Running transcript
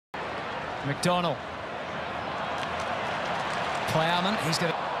McDonald. Plowman, he's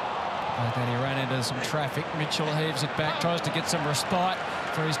going to... But then he ran into some traffic. Mitchell heaves it back, tries to get some respite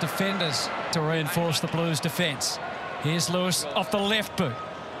for his defenders to reinforce the Blues' defence. Here's Lewis off the left boot.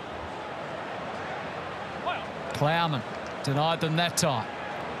 Plowman denied them that time.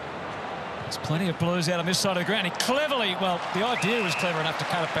 There's plenty of Blues out on this side of the ground. He cleverly, well, the idea was clever enough to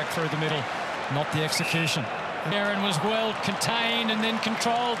cut it back through the middle, not the execution. Aaron was well contained and then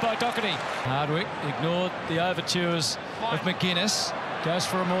controlled by Doherty. Hardwick ignored the overtures of McGuinness. Goes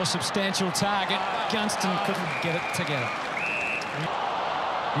for a more substantial target. Gunston couldn't get it together.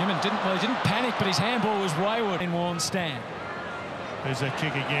 Newman didn't panic, but his handball was wayward in Warren's stand. There's a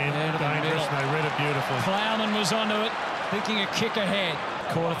kick again. Dangerous. They read it beautifully. Plowman was onto it, thinking a kick ahead.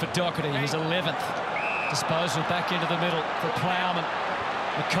 Quarter for Doherty, his 11th. Disposal back into the middle for Plowman.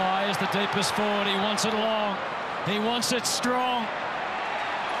 Mackay is the deepest forward. He wants it long. He wants it strong.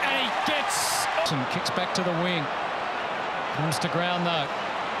 And he gets... And kicks back to the wing. Comes to ground, though.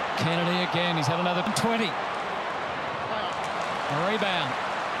 Kennedy again. He's had another 20. A rebound.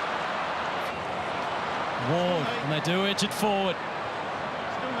 Ward, and they do edge it forward.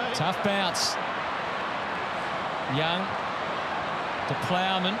 Tough bounce. Young to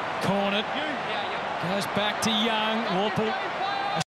Plowman. Cornered. Goes back to Young. Warple